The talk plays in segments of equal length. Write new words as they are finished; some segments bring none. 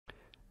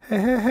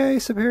Hey,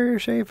 Superior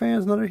Shave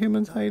fans and other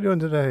humans, how you doing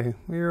today?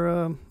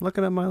 You're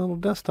looking at my little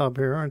desktop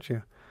here, aren't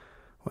you?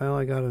 Well,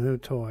 I got a new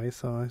toy,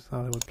 so I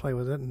thought I would play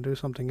with it and do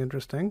something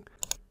interesting.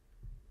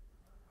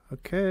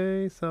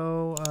 Okay,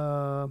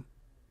 so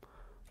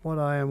what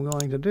I am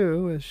going to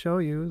do is show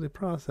you the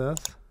process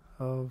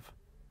of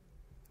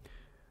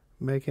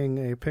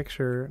making a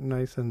picture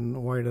nice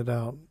and whited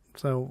out.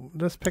 So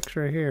this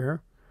picture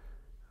here,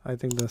 I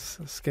think this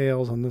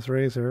scales on this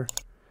razor.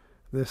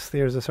 This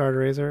TSS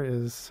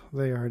razor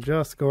they are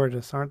just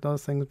gorgeous. Aren't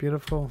those things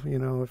beautiful? You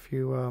know, if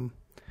you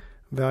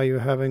value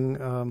having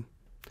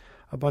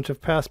a bunch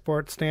of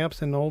passport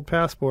stamps and old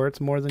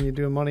passports more than you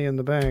do money in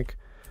the bank,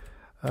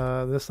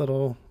 this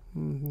little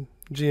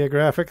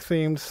geographic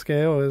themed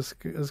scale is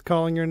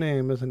calling your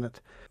name, isn't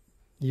it?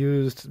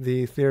 Used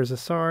the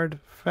TSS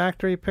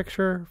factory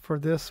picture for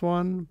this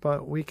one,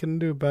 but we can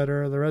do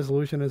better. The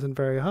resolution isn't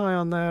very high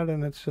on that,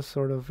 and it's just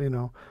sort of, you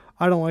know,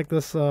 I don't like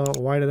this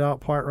whited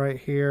out part right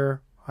here.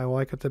 I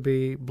like it to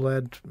be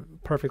bled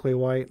perfectly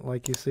white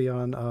like you see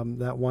on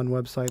that one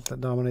website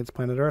that dominates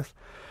planet Earth.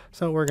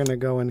 So we're going to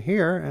go in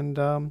here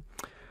and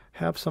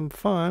have some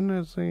fun.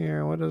 Let's see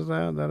here. What is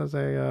that? That is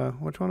a,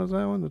 which one is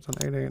that one? That's an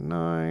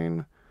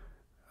 889.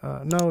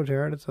 No,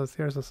 Jared, it's a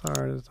TSS.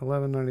 It's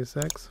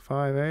 1196,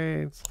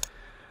 5/8.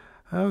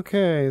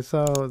 Okay,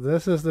 so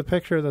this is the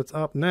picture that's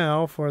up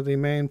now for the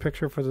main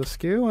picture for the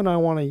SKU, and I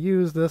want to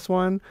use this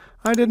one.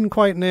 I didn't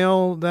quite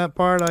nail that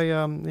part. I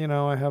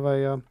have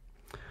a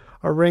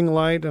ring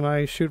light, and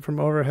I shoot from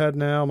overhead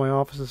now. My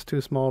office is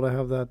too small to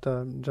have that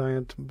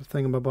giant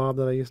thingamabob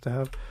that I used to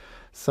have.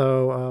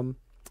 So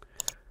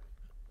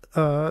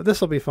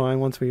this will be fine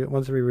once we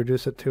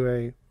reduce it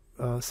to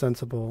a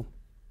sensible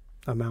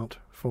amount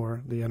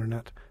for the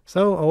internet.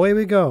 So away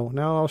we go.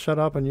 Now I'll shut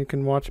up and you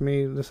can watch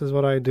me. This is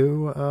what I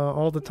do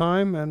all the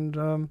time,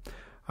 and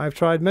I've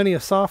tried many a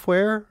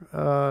software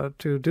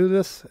to do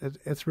this.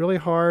 It's really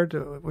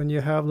hard when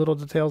you have little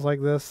details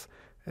like this.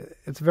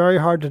 It's very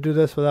hard to do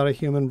this without a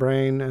human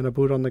brain and a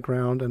boot on the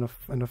ground and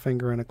a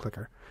finger and a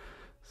clicker.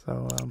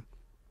 So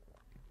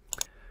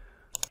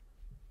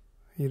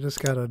you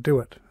just got to do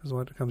it is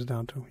what it comes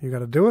down to. You got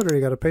to do it, or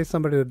you got to pay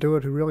somebody to do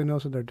it who really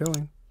knows what they're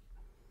doing.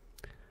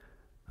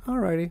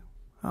 Alrighty,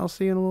 I'll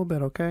see you in a little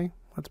bit, okay?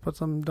 Let's put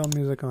some dumb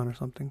music on or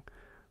something.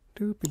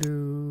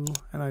 Doopy-doo.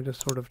 And I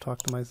just sort of talk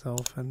to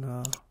myself, and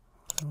I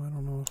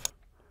don't know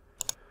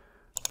if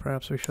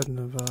perhaps we shouldn't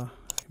have, can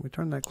we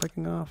turn that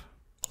clicking off?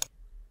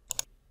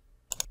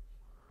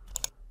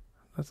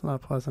 That's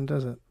not pleasant,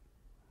 is it?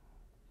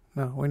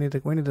 No, we need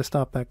to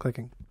stop that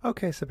clicking.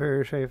 Okay,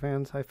 Superior Shave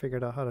fans, I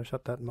figured out how to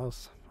shut that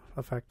mouse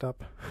effect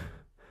up.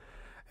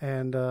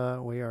 And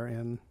we are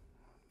in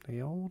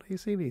the old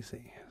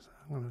AC/DC. So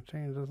I'm going to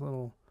change this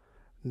little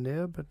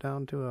nib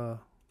down to a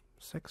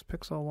 6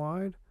 pixel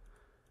wide.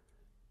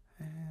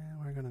 And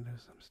we're going to do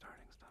some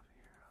starting stuff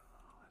here.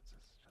 Oh, that's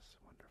just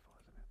wonderful,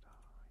 isn't it?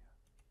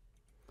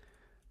 Oh,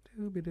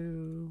 yeah.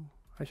 Doobie-doo.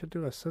 I should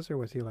do a scissor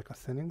with you, like a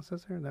thinning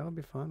scissor. That would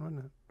be fun,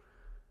 wouldn't it?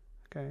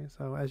 Okay,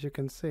 so as you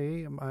can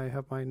see, I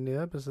have my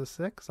nib as a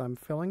 6. I'm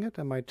filling it,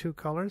 and my 2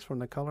 colors from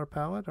the color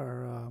palette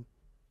are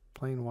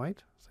plain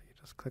white. So you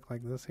just click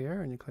like this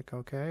here, and you click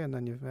OK, and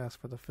then you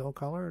ask for the fill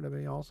color to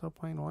be also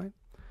plain white.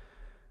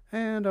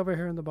 And over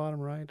here in the bottom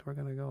right, we're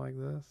going to go like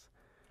this.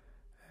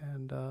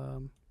 And,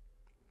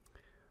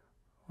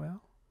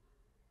 well,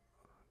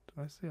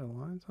 did I see a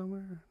line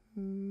somewhere?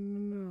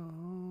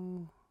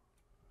 No.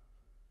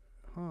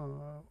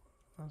 Huh.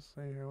 Let's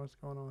see here. What's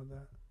going on with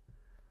that?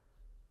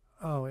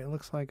 Oh, it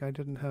looks like I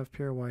didn't have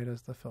pure white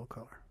as the fill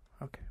color.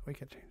 Okay, we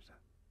can change that.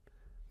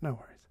 No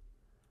worries.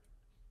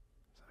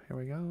 So here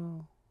we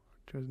go.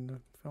 Choosing the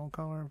fill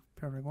color.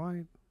 Perfect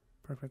white.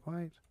 Perfect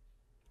white.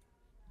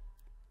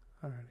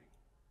 Alrighty.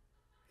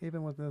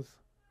 Even with this,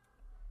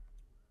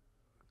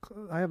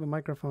 I have a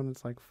microphone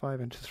that's like 5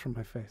 inches from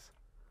my face.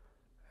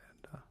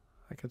 And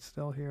I could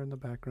still hear in the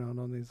background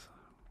on these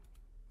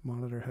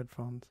monitor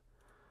headphones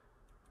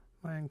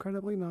my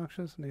incredibly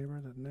noxious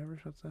neighbor that never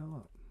shuts the hell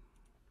up.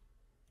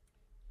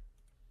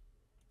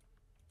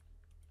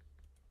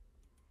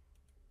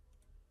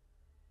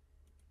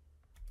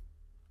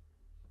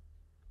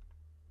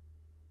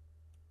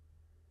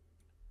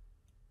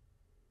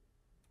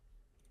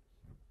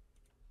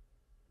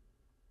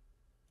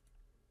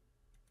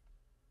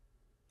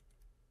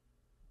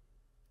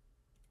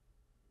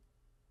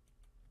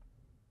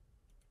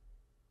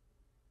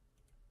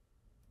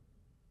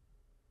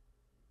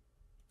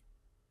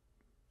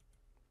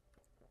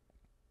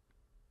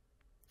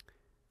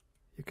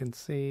 You can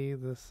see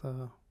this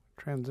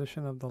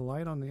transition of the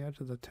light on the edge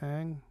of the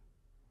tang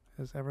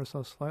is ever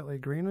so slightly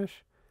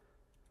greenish.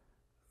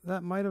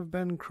 That might have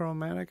been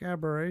chromatic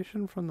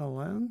aberration from the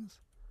lens,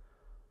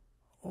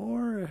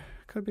 or it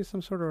could be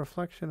some sort of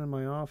reflection in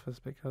my office,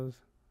 because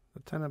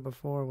the tenant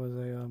before was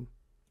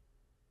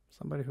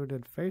somebody who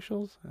did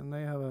facials, and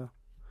they have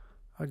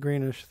a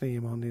greenish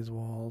theme on these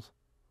walls.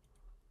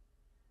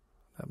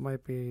 That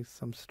might be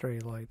some stray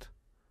light.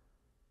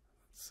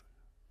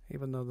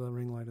 Even though the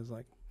ring light is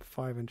like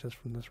 5 inches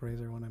from this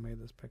razor when I made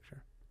this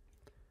picture.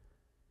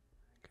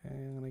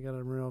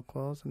 so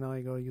close. And now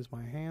I go use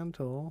my hand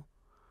tool.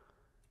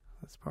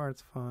 This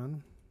part's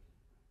fun.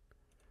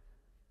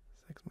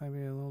 6 might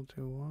be a little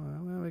too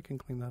wide. Well, we can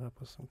clean that up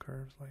with some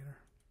curves later.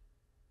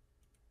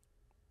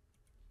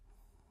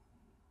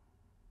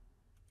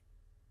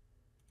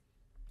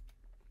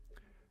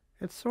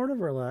 It's sort of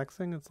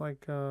relaxing. It's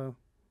like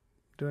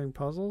doing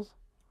puzzles,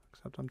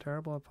 except I'm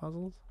terrible at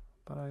puzzles.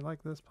 But I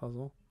like this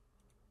puzzle.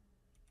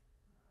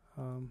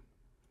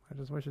 I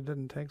just wish it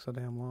didn't take so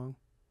damn long.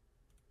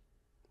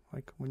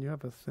 Like when you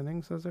have a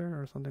thinning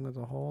scissor or something with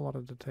a whole lot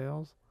of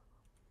details,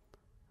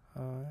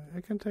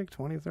 it can take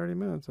 20-30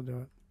 minutes to do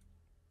it.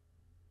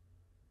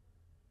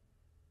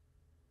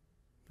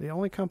 The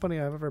only company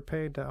I've ever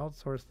paid to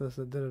outsource this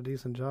that did a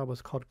decent job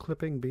was called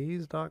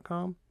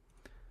clippingbees.com.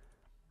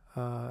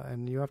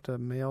 And you have to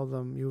mail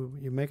them.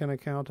 You make an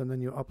account and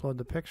then you upload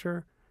the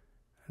picture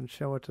and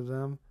show it to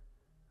them.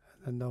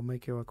 And then they'll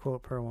make you a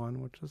quote per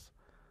one, which is,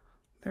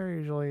 they're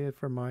usually,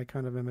 for my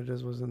kind of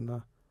images, was in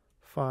the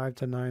 $5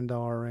 to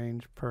 $9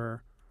 range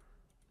per.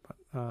 But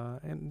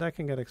and that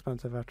can get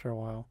expensive after a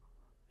while.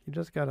 You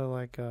just gotta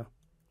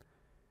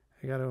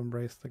you gotta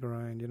embrace the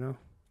grind, you know?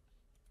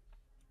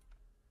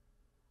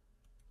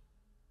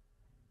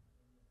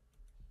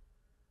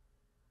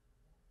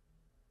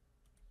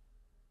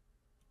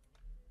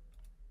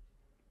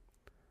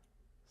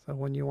 So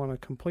when you want to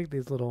complete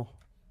these little,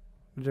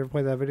 did you ever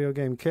play that video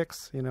game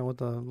Kicks? You know, with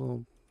the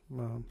little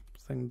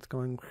thing that's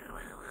going,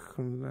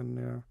 and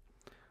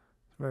it's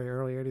a very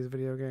early 80s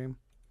video game.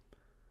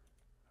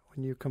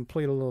 When you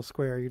complete a little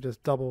square, you just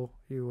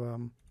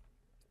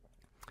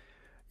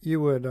you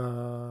would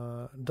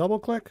double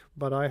click,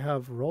 but I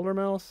have roller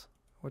mouse,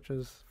 which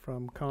is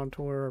from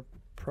Contour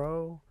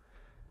Pro,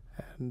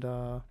 and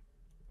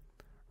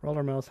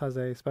roller mouse has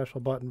a special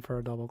button for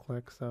a double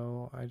click,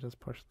 so I just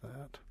push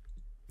that.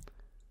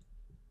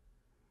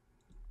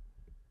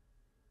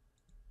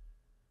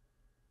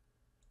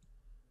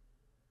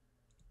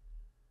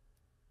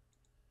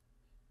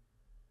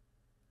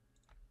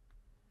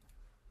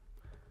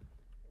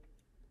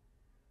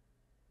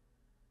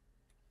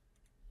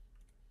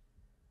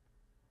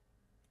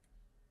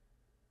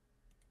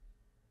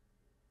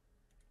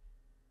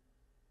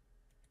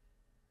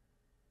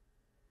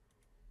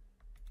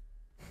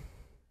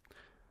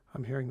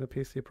 I'm hearing the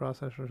PC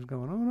processors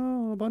going, oh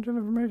no, a bunch of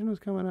information is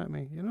coming at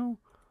me. You know,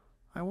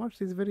 I watch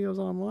these videos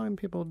online,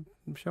 people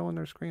showing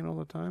their screen all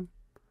the time.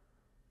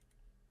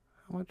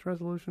 How much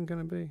resolution can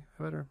it be?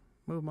 I better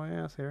move my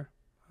ass here.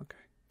 Okay.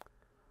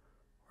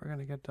 We're going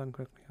to get done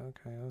quickly.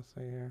 Okay, let's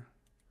see here.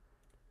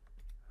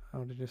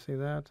 Oh, did you see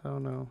that? Oh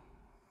no.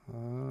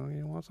 Oh,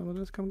 you want some of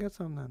this? Come get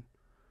some then.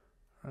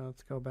 All right,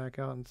 let's go back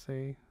out and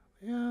see.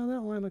 Yeah,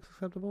 that line looks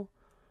acceptable.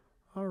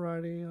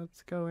 Alrighty,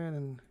 let's go in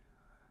and...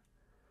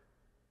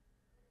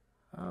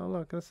 Oh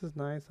look, this is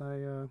nice.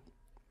 So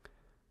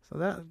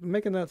that,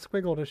 making that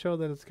squiggle to show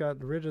that it's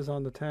got ridges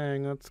on the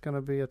tang, that's going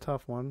to be a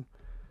tough one.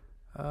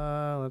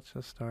 Let's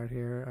just start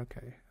here.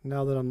 Okay,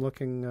 now that I'm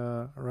looking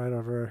right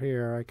over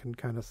here, I can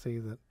kind of see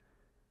that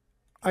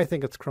I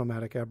think it's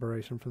chromatic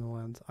aberration from the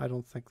lens. I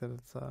don't think that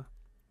it's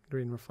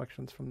green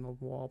reflections from the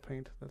wall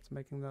paint that's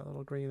making that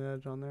little green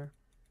edge on there.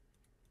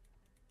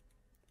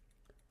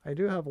 I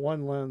do have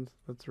one lens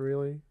that's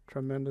really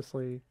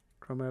tremendously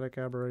chromatic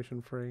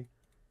aberration free,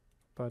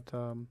 but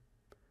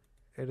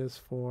it is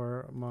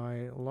for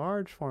my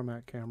large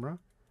format camera,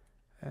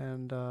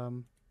 and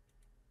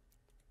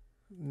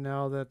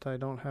now that I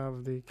don't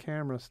have the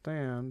camera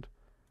stand,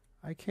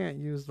 I can't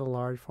use the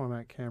large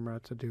format camera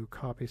to do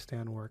copy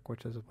stand work,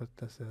 which is what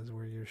this is,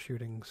 where you're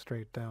shooting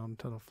straight down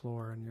to the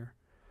floor and your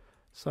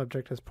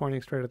subject is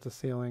pointing straight at the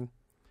ceiling.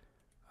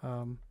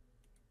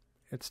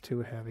 It's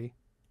too heavy,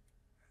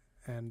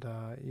 and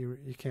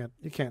you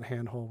can't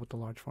handhold with the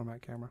large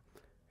format camera.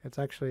 It's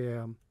actually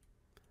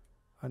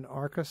an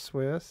Arca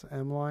Swiss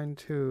M-Line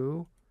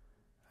 2,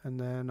 and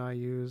then I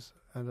use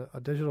a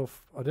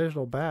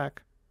digital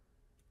back,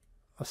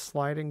 a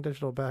sliding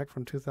digital back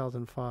from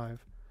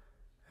 2005,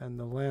 and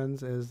the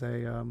lens is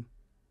a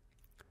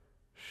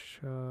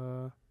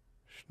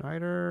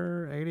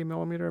Schneider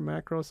 80mm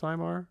macro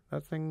Cymar.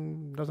 That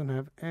thing doesn't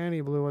have any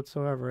blue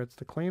whatsoever. It's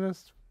the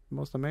cleanest,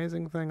 most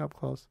amazing thing up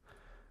close.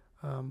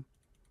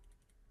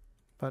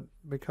 But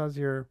because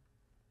your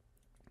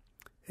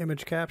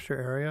image capture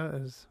area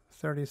is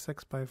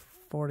 36 by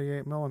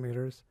 48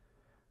 millimeters,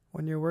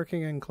 when you're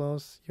working in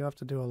close, you have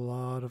to do a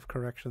lot of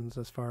corrections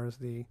as far as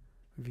the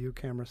view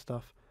camera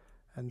stuff.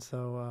 And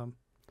so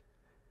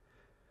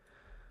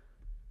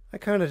I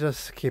kind of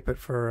just keep it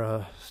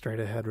for straight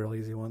ahead, real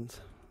easy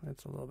ones.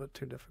 It's a little bit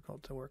too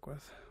difficult to work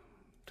with,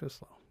 too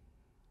slow.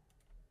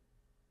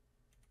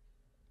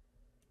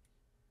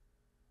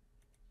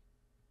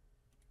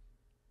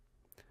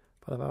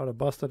 But if I would have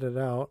busted it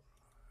out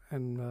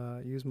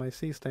and used my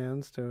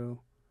C-stands to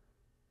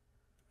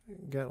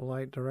get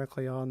light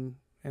directly on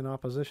in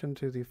opposition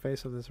to the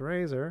face of this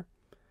razor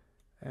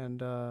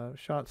and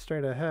shot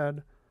straight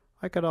ahead,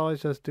 I could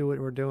always just do what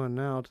we're doing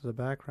now to the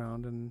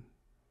background, and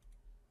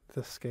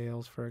the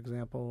scales, for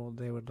example,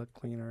 they would look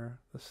cleaner.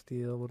 The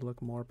steel would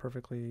look more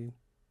perfectly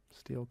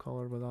steel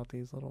colored without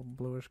these little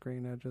bluish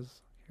green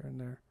edges here and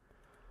there.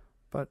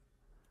 But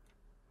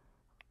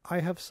I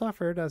have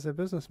suffered as a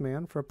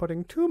businessman for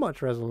putting too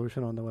much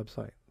resolution on the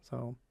website.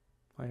 So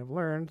I have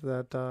learned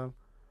that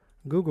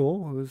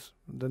Google, who's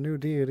the new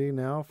deity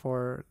now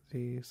for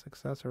the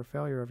success or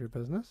failure of your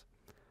business,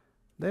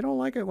 they don't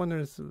like it when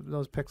there's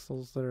those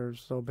pixels that are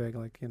so big.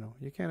 Like,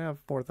 you can't have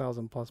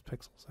 4,000 plus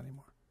pixels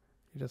anymore.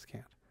 You just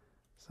can't.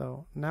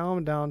 So now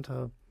I'm down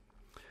to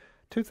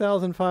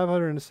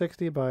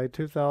 2,560 by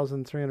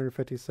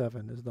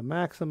 2,357 is the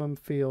maximum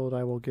field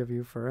I will give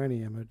you for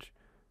any image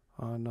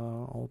on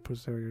Old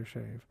Posterior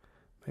Shave.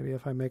 Maybe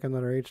if I make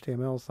another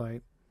HTML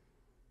site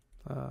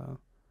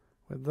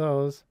with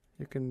those,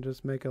 you can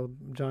just make a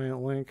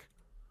giant link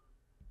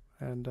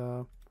and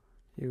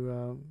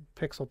you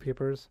pixel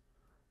peepers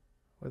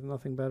with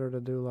nothing better to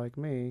do like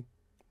me,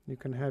 you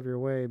can have your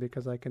way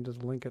because I can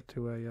just link it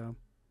to an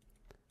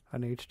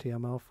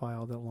HTML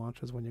file that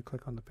launches when you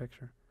click on the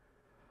picture.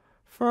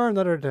 For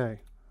another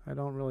day. I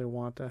don't really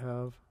want to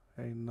have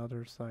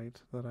another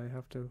site that I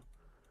have to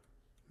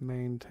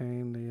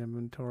maintain the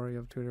inventory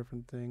of two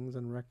different things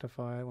and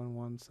rectify it when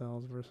one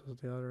sells versus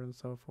the other and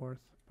so forth.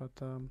 But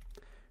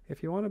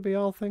if you want to be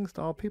all things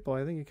to all people,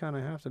 I think you kind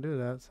of have to do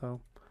that. So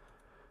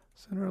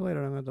sooner or later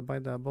I'm going to have to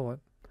bite that bullet.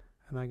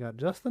 And I got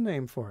just the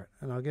name for it.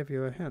 And I'll give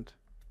you a hint.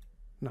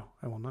 No,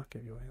 I will not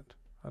give you a hint.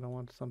 I don't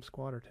want some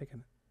squatter taking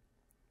it.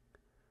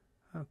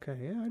 Okay,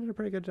 yeah, I did a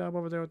pretty good job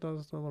over there with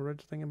those little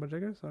ridge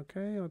thingamajiggers.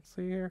 Okay, let's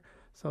see here.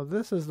 So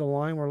this is the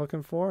line we're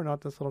looking for,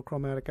 not this little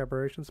chromatic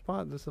aberration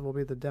spot. This will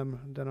be the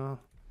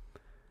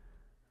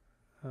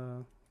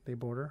the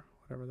border,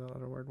 whatever that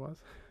other word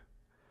was.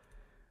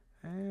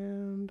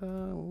 And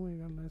we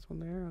got a nice one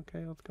there.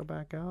 Okay, let's go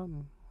back out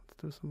and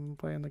let's do some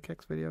playing the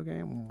Kicks video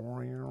game.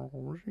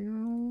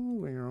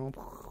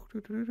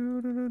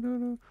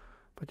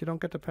 But you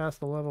don't get to pass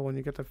the level when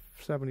you get to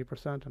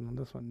 70%. And on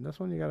this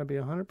one you got to be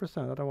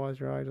 100%. Otherwise,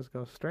 your eye just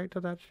goes straight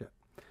to that shit.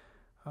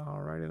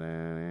 Alrighty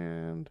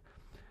then.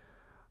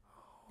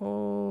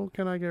 And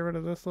can I get rid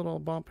of this little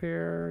bump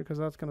here? Because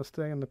that's going to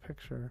stay in the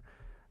picture.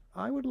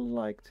 I would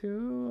like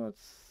to.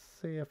 Let's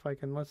see if I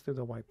can. Let's do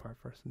the white part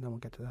first, and then we'll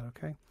get to that.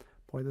 Okay.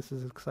 Boy, this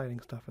is exciting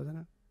stuff, isn't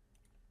it?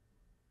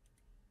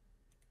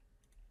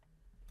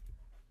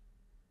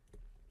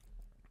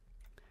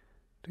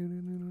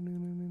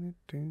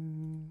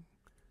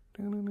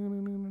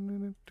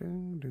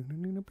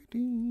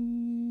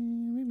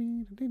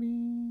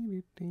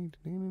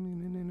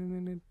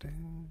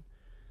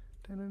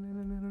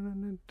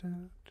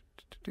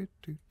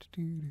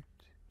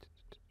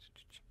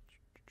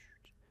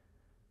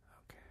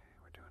 Okay,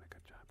 we're doing a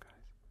good job,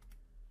 guys.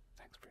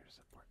 Thanks for your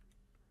support.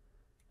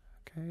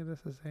 Okay,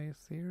 this is a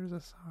Sears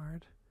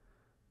Assard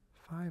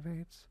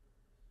 5/8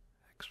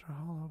 extra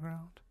hollow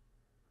ground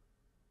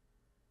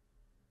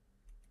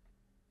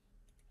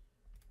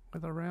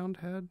with a round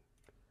head.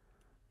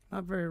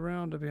 Not very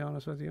round, to be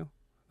honest with you.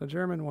 The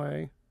German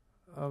way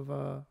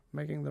of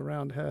making the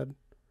round head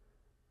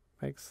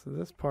makes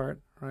this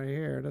part right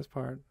here, this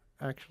part,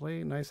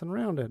 actually nice and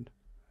rounded.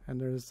 And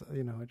there's,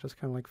 it just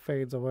kind of like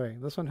fades away.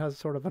 This one has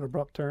sort of an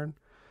abrupt turn.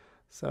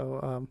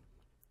 So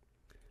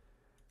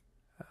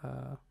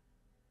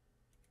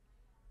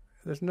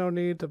there's no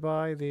need to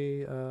buy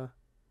the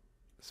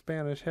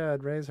Spanish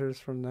head razors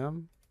from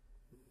them,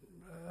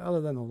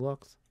 other than the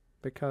looks,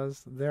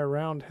 because their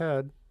round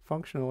head,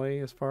 functionally,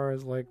 as far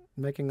as like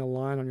making a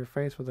line on your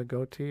face with a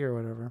goatee or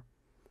whatever,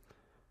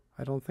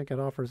 I don't think it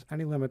offers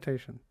any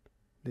limitation.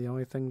 The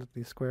only thing that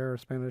the square or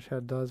Spanish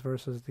head does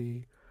versus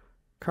the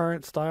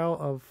current style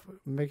of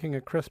making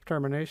a crisp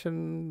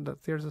termination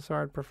that Sears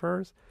Assard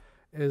prefers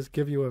is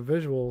give you a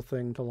visual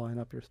thing to line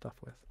up your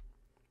stuff with.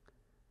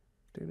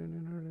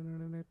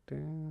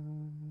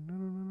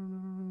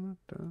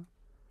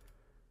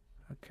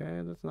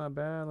 Okay, that's not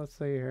bad. Let's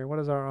see here. What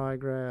does our eye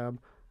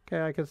grab?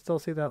 Okay, I can still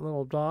see that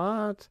little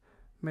dot.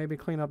 Maybe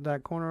clean up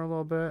that corner a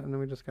little bit, and then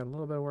we just got a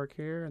little bit of work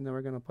here, and then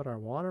we're going to put our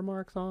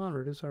watermarks on,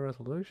 reduce our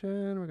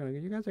resolution.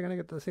 You guys are going to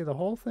get to see the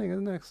whole thing.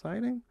 Isn't that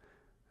exciting?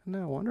 Isn't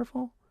that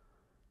wonderful?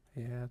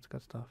 Yeah, it's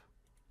good stuff.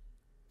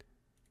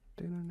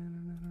 Okay.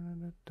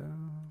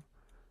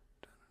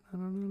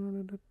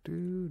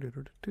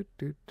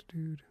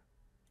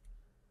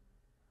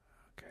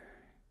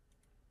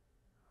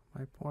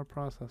 My poor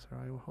processor.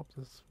 I hope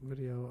this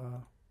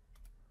video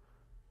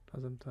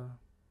doesn't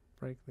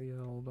break the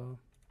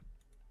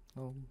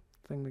old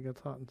thing that gets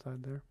hot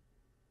inside there.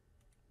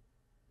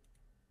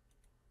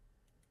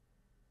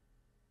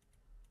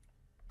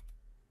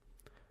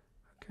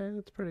 Okay,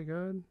 that's pretty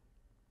good.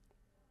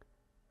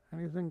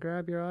 Anything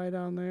grab your eye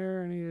down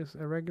there? Any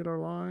irregular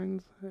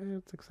lines?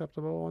 It's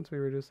acceptable. Once we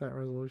reduce that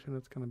resolution,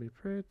 it's going to be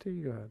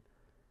pretty good.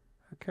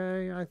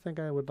 Okay, I think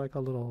I would like a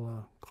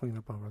little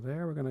cleanup over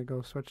there. We're going to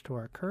go switch to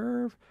our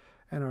curve,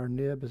 and our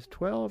nib is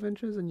 12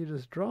 inches, and you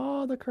just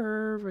draw the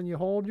curve, and you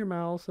hold your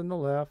mouse in the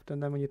left,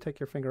 and then when you take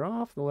your finger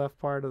off the left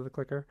part of the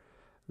clicker,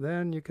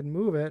 then you can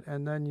move it,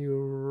 and then you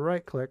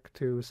right-click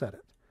to set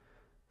it.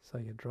 So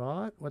you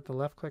draw it with the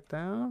left click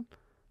down,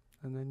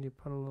 and then you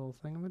put a little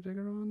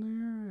thingamajigger on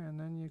there, and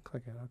then you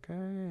click it. Okay,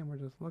 and we're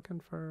just looking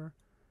for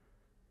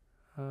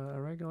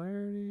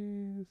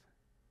irregularities.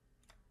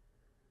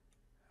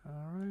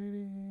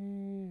 Alrighty.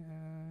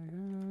 Okay.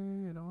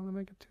 You don't want to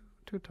make it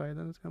too tight,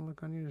 then it's going to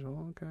look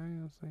unusual. Okay,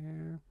 let's see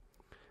here.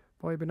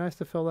 Boy, it'd be nice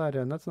to fill that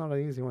in. That's not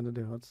an easy one to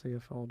do. Let's see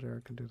if old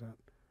Jared can do that.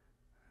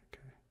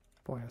 Okay.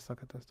 Boy, I suck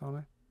at this, don't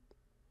I?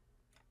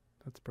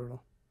 That's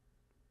brutal.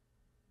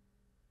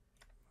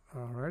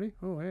 Alrighty.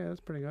 Oh, yeah,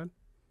 that's pretty good.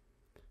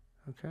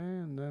 Okay,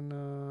 and then,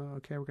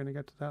 okay, we're going to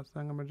get to that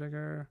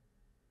thingamajigger.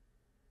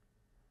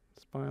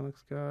 Spine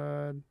looks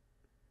good.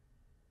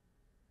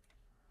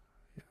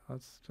 Yeah,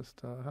 let's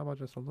just, how about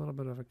just a little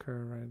bit of a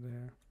curve right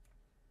there?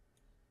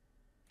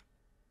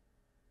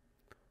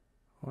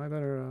 Well,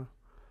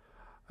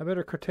 I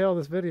better curtail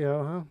this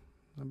video, huh?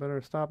 I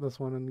better stop this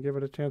one and give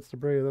it a chance to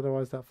breathe,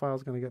 otherwise that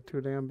file's going to get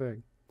too damn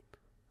big.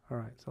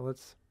 Alright, so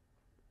let's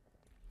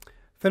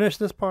finish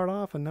this part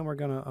off, and then we're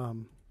going to,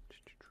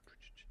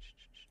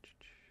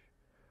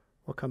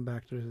 we'll come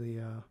back to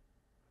the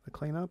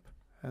cleanup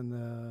and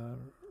the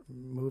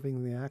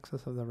moving the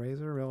axis of the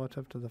razor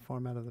relative to the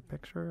format of the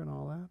picture and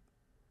all that.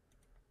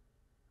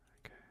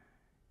 Okay.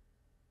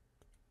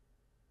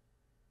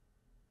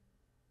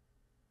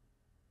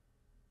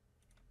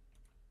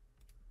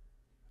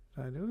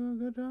 Did I do a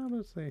good job?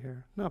 Let's see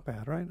here. Not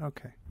bad, right?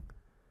 Okay.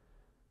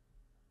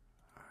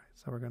 Alright,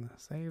 so we're going to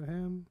save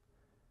him,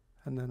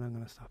 and then I'm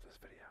going to stop this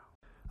video.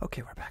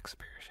 Okay, we're back,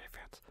 Superior Shave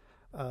fans.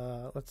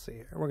 Let's see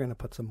here. We're going to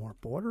put some more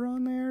border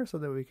on there so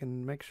that we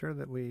can make sure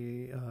that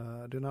we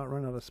do not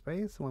run out of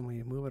space when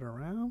we move it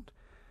around.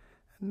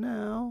 And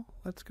now,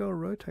 let's go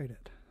rotate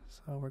it.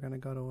 So we're going to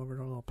go over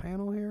to a little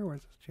panel here where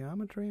it says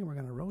geometry, and we're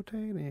going to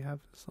rotate, and you have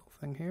this little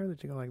thing here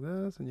that you go like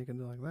this, and you can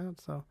do like that.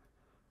 So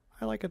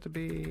I like it to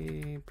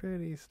be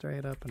pretty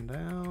straight up and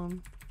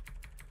down.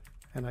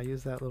 And I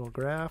use that little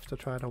graph to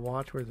try to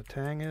watch where the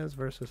tang is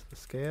versus the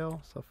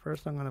scale. So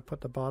first I'm going to put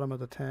the bottom of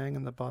the tang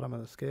and the bottom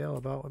of the scale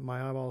about what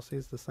my eyeball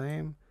sees the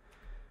same.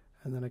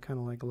 And then I kind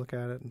of like look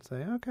at it and say,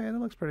 okay, that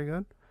looks pretty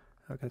good.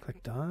 I'm going to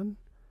click done.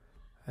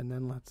 And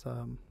then let's,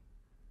 we're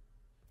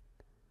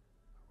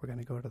going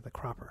to go to the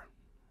cropper.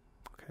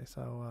 Okay,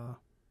 so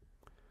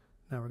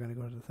now we're going to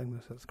go to the thing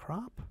that says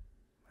crop.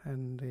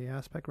 And the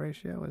aspect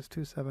ratio is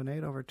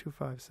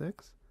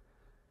 278/256.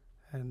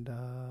 And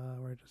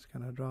we're just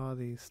going to draw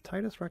the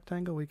tightest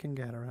rectangle we can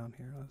get around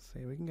here. Let's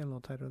see, we can get a little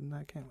tighter than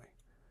that, can't we?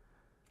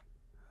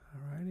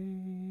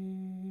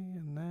 Alrighty,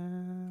 and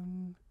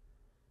then...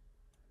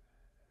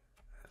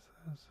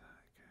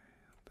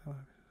 okay.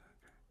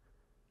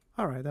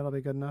 Alright, that'll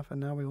be good enough. And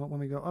now when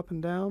we go up and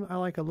down, I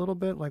like a little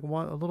bit,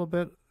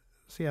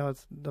 see how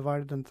it's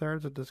divided in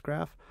thirds with this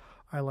graph?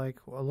 I like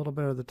a little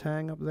bit of the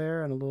tang up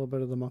there and a little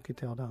bit of the monkey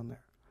tail down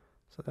there.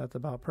 So that's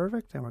about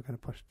perfect, and we're going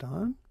to push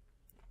done.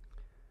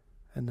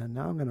 And then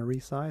now I'm going to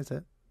resize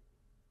it.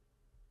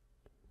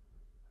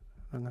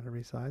 I'm going to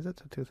resize it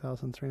to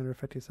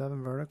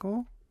 2,357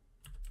 vertical.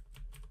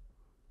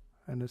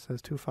 And it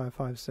says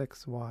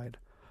 2556 wide.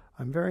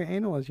 I'm very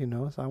anal, as you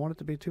know, so I want it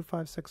to be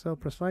 2560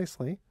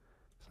 precisely.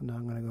 So now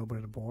I'm going to go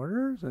to the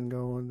borders and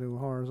go and do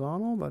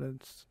horizontal, but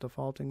it's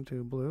defaulting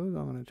to blue. So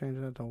I'm going to change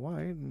that to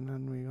white, and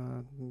then we're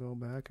going to go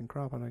back and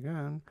crop it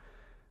again.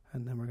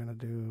 And then we're going to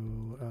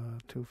do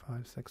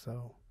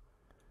 2560.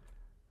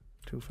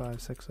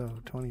 2357.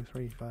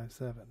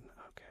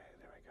 Okay,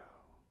 there we go.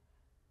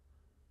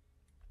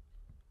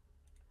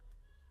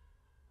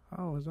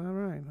 Oh, is that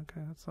right?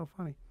 Okay, that's so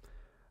funny.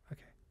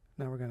 Okay,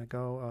 now we're going to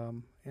go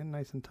in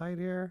nice and tight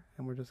here,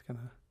 and we're just going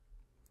to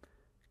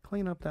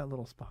clean up that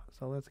little spot.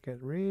 So let's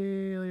get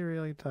really,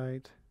 really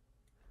tight.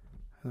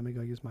 And let me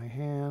go use my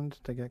hand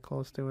to get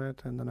close to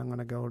it, and then I'm going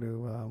to go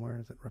to, where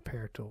is it?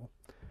 Repair tool.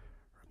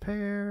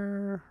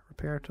 Repair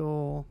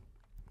tool.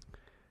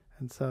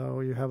 And so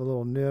you have a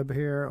little nib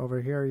here.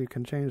 Over here you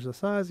can change the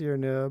size of your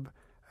nib,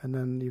 and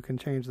then you can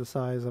change the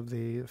size of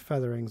the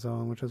feathering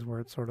zone, which is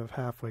where it sort of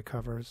halfway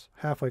copies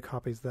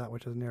that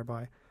which is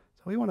nearby.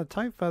 So we want a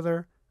tight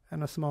feather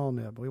and a small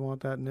nib. We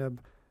want that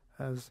nib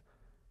as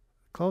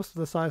close to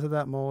the size of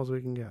that mole as we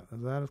can get.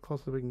 Is that as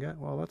close as we can get?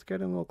 Well, let's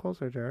get in a little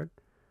closer, Jared.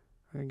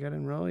 We're going to get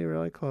in really,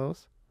 really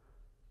close.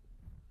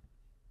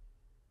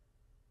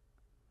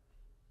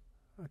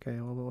 Okay,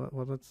 well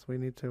we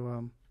need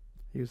to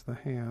use the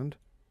hand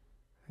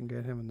and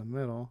get him in the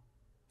middle.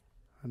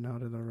 And now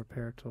to the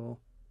repair tool.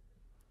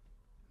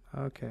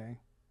 Okay,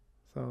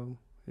 so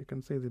you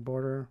can see the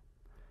border.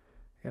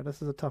 Yeah,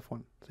 this is a tough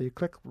one. So you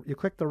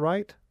click the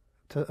right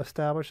to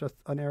establish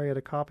an area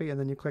to copy, and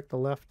then you click the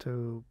left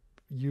to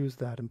use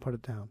that and put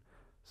it down.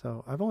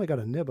 So I've only got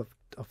a nib of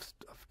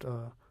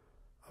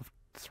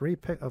three.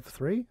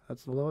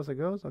 That's the lowest it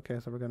goes. Okay,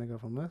 so we're going to go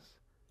from this.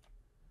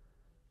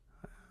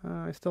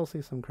 I still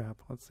see some crap.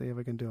 Let's see if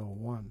we can do a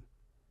 1.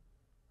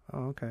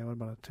 Oh, okay, what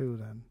about a 2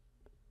 then?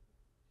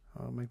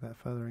 I'll make that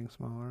feathering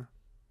smaller.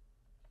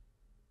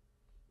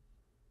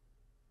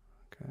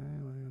 Okay,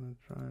 we're going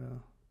to try to...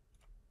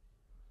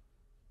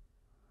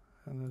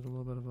 And there's a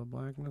little bit of a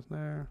blackness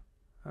there.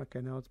 Okay,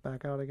 now let's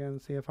back out again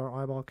and see if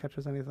our eyeball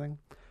catches anything.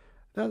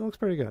 That looks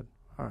pretty good.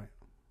 Alright.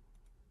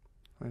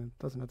 I mean, it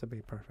doesn't have to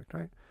be perfect,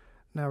 right?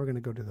 Now we're going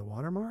to go do the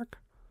watermark.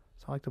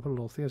 So I like to put a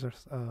little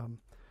TSS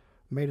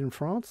made in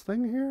France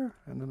thing here,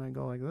 and then I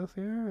go like this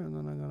here, and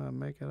then I'm going to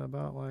make it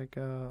about like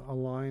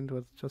aligned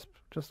with just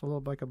a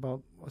little, like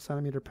about a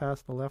centimeter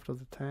past the left of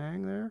the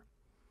tang there,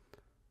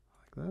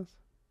 like this.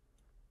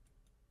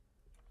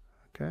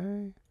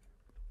 Okay.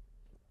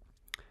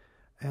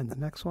 And the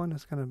next one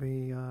is going to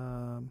be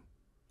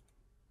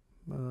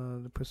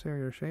the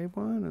posterior shape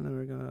one, and then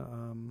we're going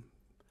to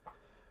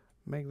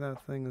make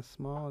that thing as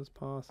small as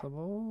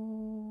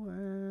possible,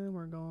 and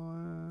we're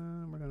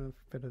going to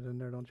fit it in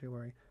there, don't you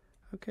worry.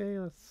 Okay,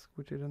 let's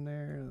scooch it in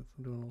there. Let's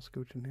do a little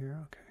scooch in here.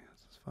 Okay,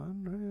 this is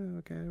fun, right?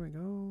 Okay, there we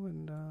go,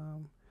 and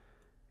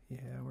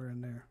yeah, we're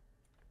in there.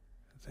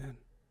 It's in.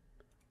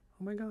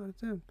 Oh my god,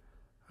 it's in.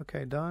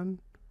 Okay,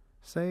 done.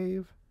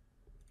 Save.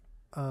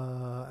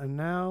 And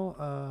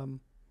now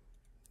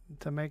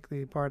to make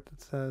the part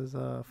that says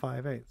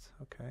 5/8.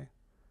 Okay.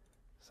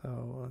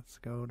 So let's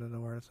go to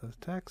where it says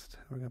text.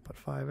 We're going to put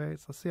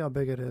 5/8. Let's see how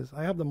big it is.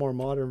 I have the more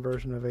modern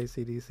version of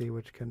AC/DC,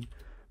 which can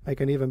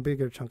make an even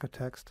bigger chunk of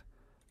text.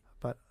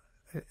 But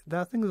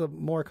that thing is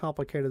more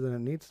complicated than it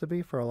needs to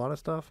be for a lot of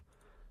stuff.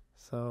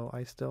 So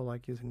I still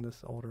like using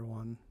this older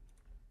one,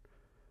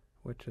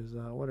 which is,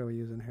 what are we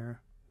using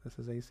here? This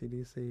is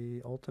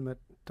AC/DC Ultimate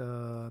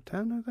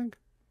 10, I think.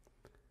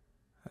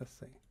 Let's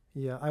see.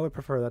 Yeah, I would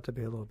prefer that to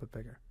be a little bit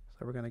bigger.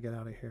 So we're going to get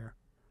out of here.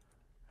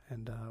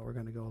 And we're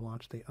going to go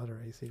launch the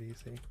other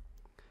AC/DC.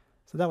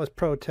 So that was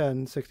Pro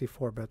 10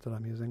 64-bit that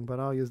I'm using, but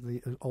I'll use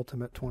the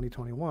Ultimate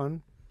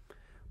 2021,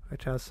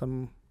 which has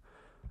some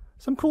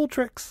cool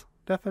tricks.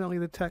 Definitely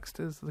the text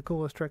is the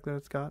coolest trick that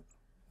it's got.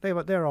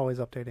 They're always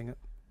updating it.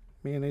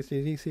 Me and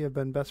AC/DC have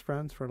been best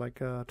friends for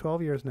like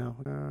 12 years now.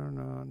 What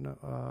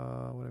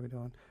are we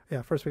doing?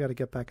 Yeah, first we got to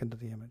get back into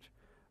the image.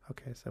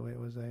 Okay, so it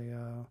was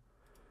a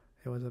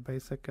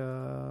basic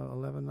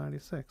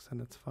 1196,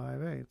 and it's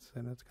 5/8,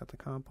 and it's got the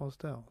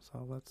Compostelle.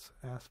 So let's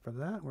ask for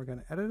that. We're going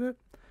to edit it,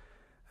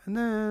 and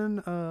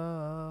then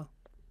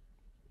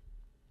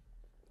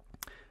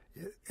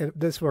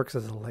this works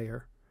as a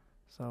layer.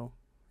 So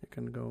you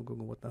can go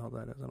Google what the hell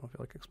that is. I don't feel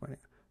like explaining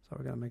it. So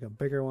we're going to make a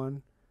bigger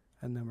one,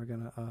 and then we're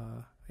going to,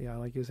 I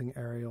like using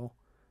Arial,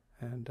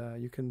 and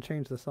you can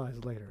change the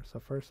size later. So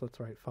first let's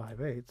write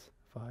 5/8,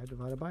 5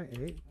 divided by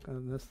 8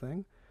 on this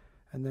thing.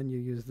 And then you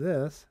use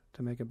this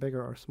to make it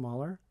bigger or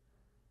smaller.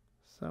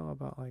 So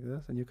about like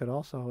this. And you could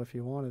also, if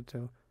you wanted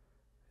to,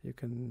 you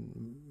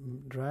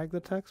can drag the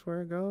text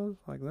where it goes,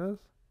 like this.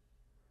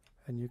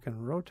 And you can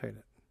rotate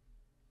it.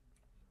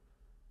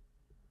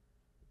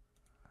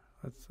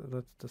 Let's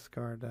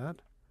discard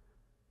that,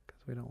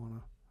 because we don't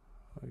want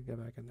to get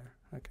back in there.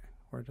 Okay,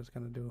 we're just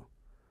going to do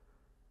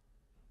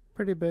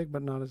pretty big,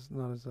 but not as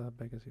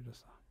big as you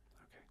just saw.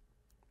 Okay.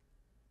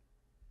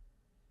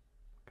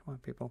 Come on,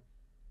 people.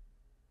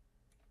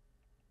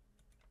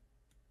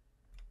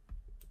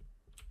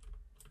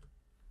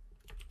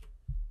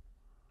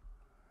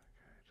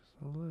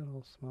 A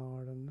little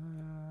smaller than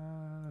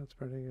that. That's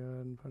pretty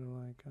good. And put it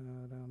like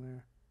down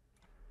there.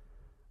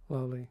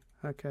 Lovely.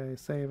 Okay,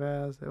 save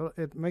as.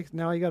 It makes,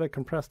 now you got to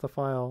compress the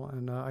file,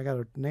 and I got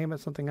to name it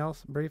something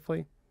else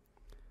briefly.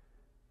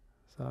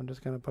 So I'm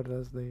just going to put it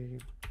as the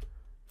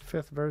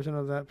 5th version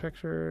of that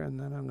picture, and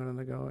then I'm going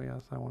to go,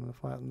 yes, I wanted to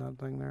flatten that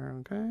thing there.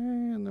 Okay,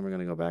 and then we're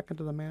going to go back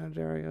into the manage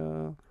area.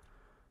 Okay,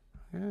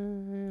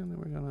 and then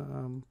we're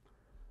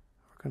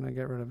going to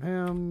get rid of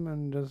him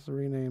and just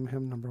rename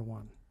him number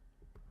 1.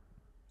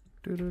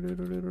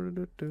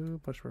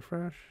 Push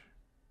refresh.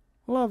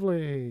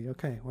 Lovely.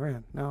 Okay, we're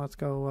in. Now let's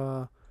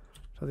go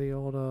to the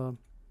old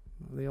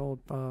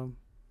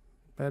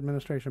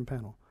administration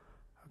panel.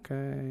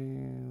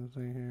 Okay, let's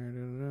see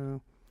here.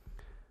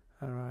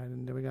 All right,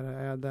 and then we got to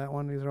add that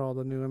one. These are all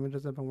the new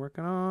images I've been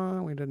working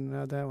on. We didn't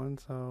add that one,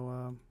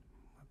 so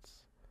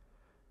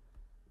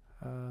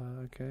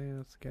okay,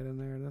 let's get in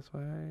there this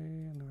way,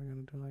 and then we're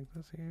gonna do like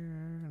this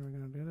here, and we're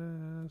gonna do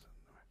this.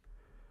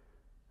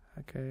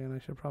 Okay, and I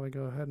should probably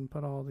go ahead and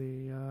put all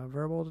the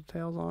verbal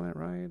details on it,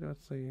 right?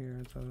 Let's see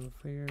here. So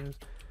here's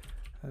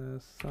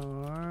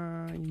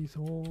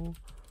ISO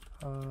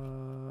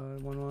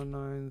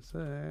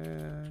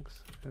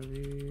 1196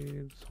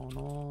 Evide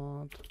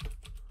Sonnant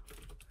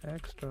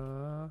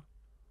extra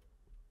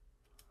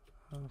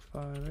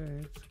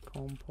 5/8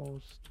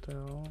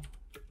 Compostelle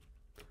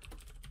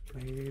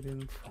made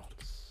in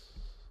France.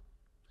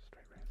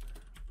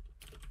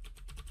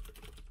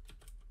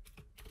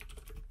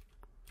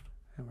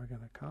 And we're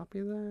going to copy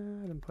that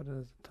and put it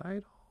as a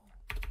title.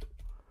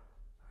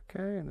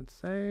 Okay, and it's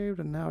saved.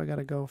 And now we got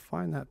to go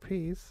find that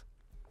piece.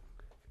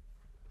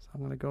 So I'm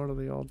going to go to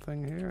the old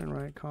thing here and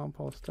write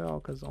Compostelle,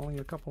 because only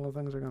a couple of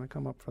things are going to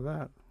come up for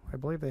that. I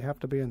believe they have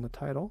to be in the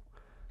title.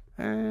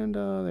 And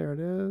there it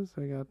is.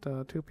 We got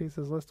 2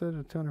 pieces listed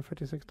at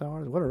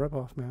 $256. What a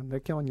ripoff, man. They're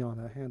killing you on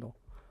that handle.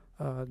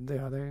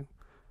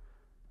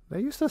 They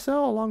used to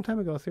sell a long time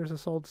ago.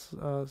 TSS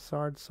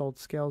SARD sold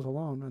scales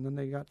alone, and then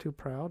they got too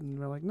proud, and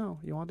they're like, no,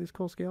 you want these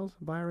cool scales?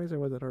 Buy a razor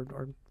with it,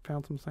 or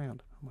pound some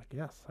sand. I'm like,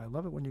 yes, I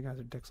love it when you guys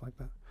are dicks like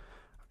that.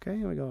 Okay,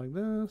 we go like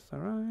this. All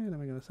right, then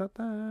we're going to set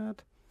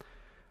that.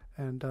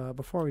 And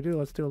before we do,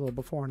 let's do a little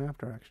before and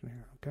after action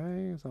here.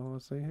 Okay, so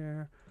let's see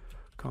here.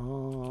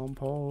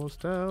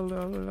 Compostelle.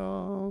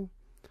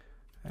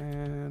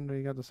 And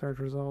we got the search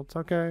results.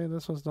 Okay,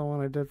 this was the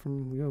one I did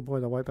from, oh boy,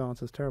 the white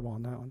balance is terrible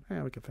on that one.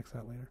 Yeah, we can fix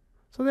that later.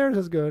 So theirs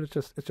is good.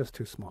 It's just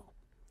too small.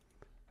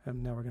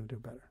 And now we're going to do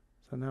better.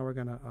 So now we're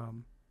going to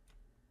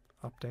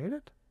update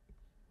it.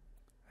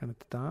 And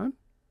it's done.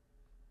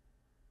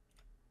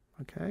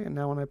 Okay, and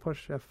now when I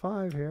push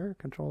F5 here,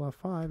 Control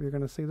F5, you're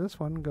going to see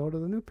this one go to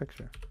the new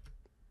picture.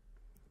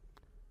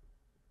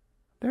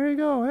 There you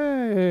go.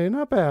 Hey,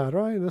 not bad,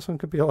 right? This one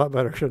could be a lot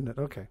better, shouldn't it?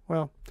 Okay,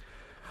 well,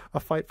 a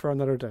fight for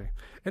another day.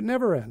 It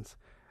never ends.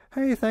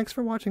 Hey, thanks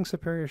for watching,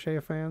 Superior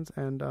Shave fans,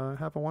 and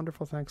have a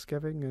wonderful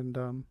Thanksgiving,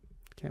 and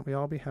can't we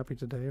all be happy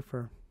today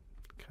for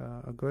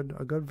a good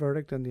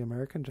verdict in the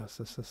American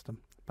justice system.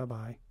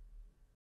 Bye-bye.